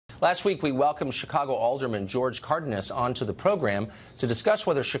Last week, we welcomed Chicago Alderman George Cardenas onto the program to discuss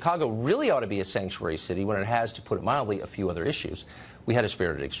whether Chicago really ought to be a sanctuary city when it has, to put it mildly, a few other issues. We had a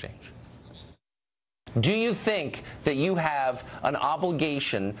spirited exchange. Do you think that you have an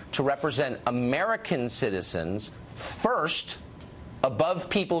obligation to represent American citizens first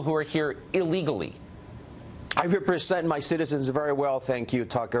above people who are here illegally? I represent my citizens very well, thank you,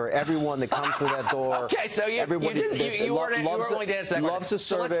 Tucker. Everyone that comes through that door. Okay, so you weren't willing to answer that loves the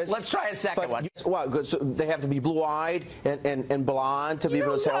service. So let's try a second one. Well, so they have to be blue-eyed and blonde to be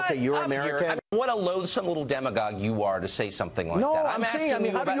able to say, okay, you're American. I mean, what a loathsome little demagogue you are to say something like that. No, I'm saying, how do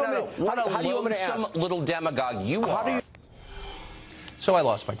you want me to ask? What a little demagogue you are. So I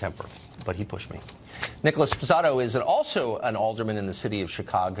lost my temper, but he pushed me. Nicholas Sposato is also an alderman in the city of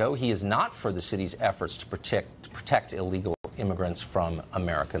Chicago. He is not for the city's efforts to protect illegal immigrants from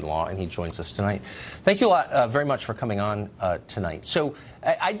American law, and he joins us tonight. Thank you a lot, very much for coming on tonight. So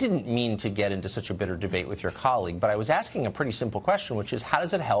I didn't mean to get into such a bitter debate with your colleague, but I was asking a pretty simple question, which is how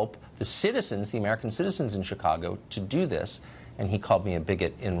does it help the citizens, the American citizens in Chicago, to do this? And he called me a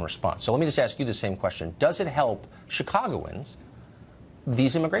bigot in response. So let me just ask you the same question. Does it help Chicagoans,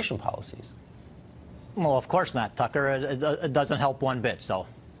 these immigration policies? Well, of course not, Tucker. It doesn't help one bit, so.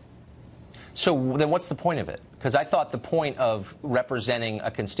 So then what's the point of it? Because I thought the point of representing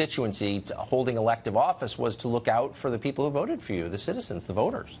a constituency, holding elective office, was to look out for the people who voted for you, the citizens, the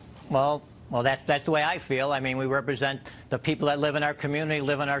voters. Well, that's the way I feel. I mean, we represent the people that live in our community,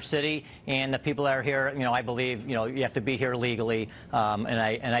 live in our city, and the people that are here. You know, I believe, you know, you have to be here legally, and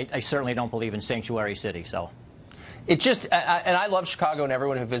I certainly don't believe in sanctuary city, so. It just, and I love Chicago, and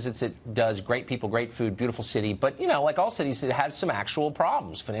everyone who visits it does. Great people, great food, beautiful city. But, you know, like all cities, it has some actual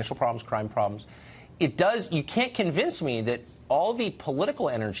problems, financial problems, crime problems. It does, you can't convince me that all the political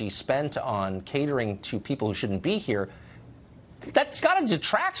energy spent on catering to people who shouldn't be here, that's got to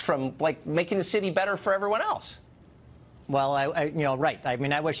detract from, like, making the city better for everyone else. Well, you know, right. I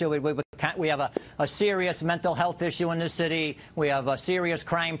mean, I wish we have a serious mental health issue in this city. We have a serious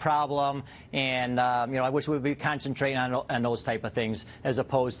crime problem, and you know, I wish we would be concentrating on those type of things as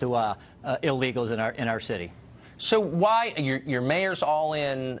opposed to illegals in our city. So why your mayor's all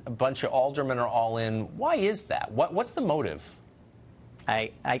in, a bunch of aldermen are all in? Why is that? What's the motive?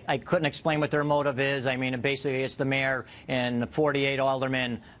 I couldn't explain what their motive is. I mean, basically, it's the mayor and 48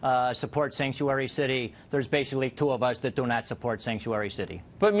 aldermen support Sanctuary City. There's basically 2 of us that do not support Sanctuary City.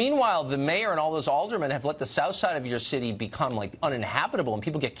 But meanwhile, the mayor and all those aldermen have let the south side of your city become, like, uninhabitable, and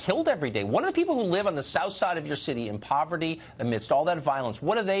people get killed every day. What do the people who live on the south side of your city in poverty, amidst all that violence,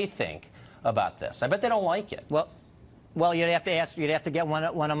 what do they think about this? I bet they don't like it. Well, you'd have to get one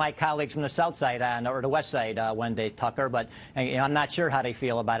of my colleagues from the south side on, or the west side one day, Tucker. But you know, I'm not sure how they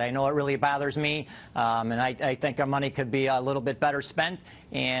feel about it. I know it really bothers me, and I think our money could be a little bit better spent.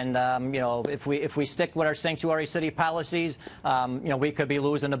 And you know, if we stick with our sanctuary city policies, you know, we could be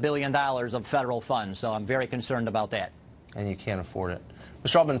losing $1 billion of federal funds. So I'm very concerned about that. And you can't afford it,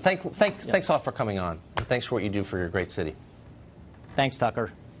 Mr. Alderman. Thanks a lot for coming on. Thanks for what you do for your great city. Thanks,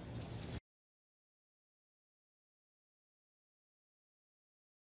 Tucker.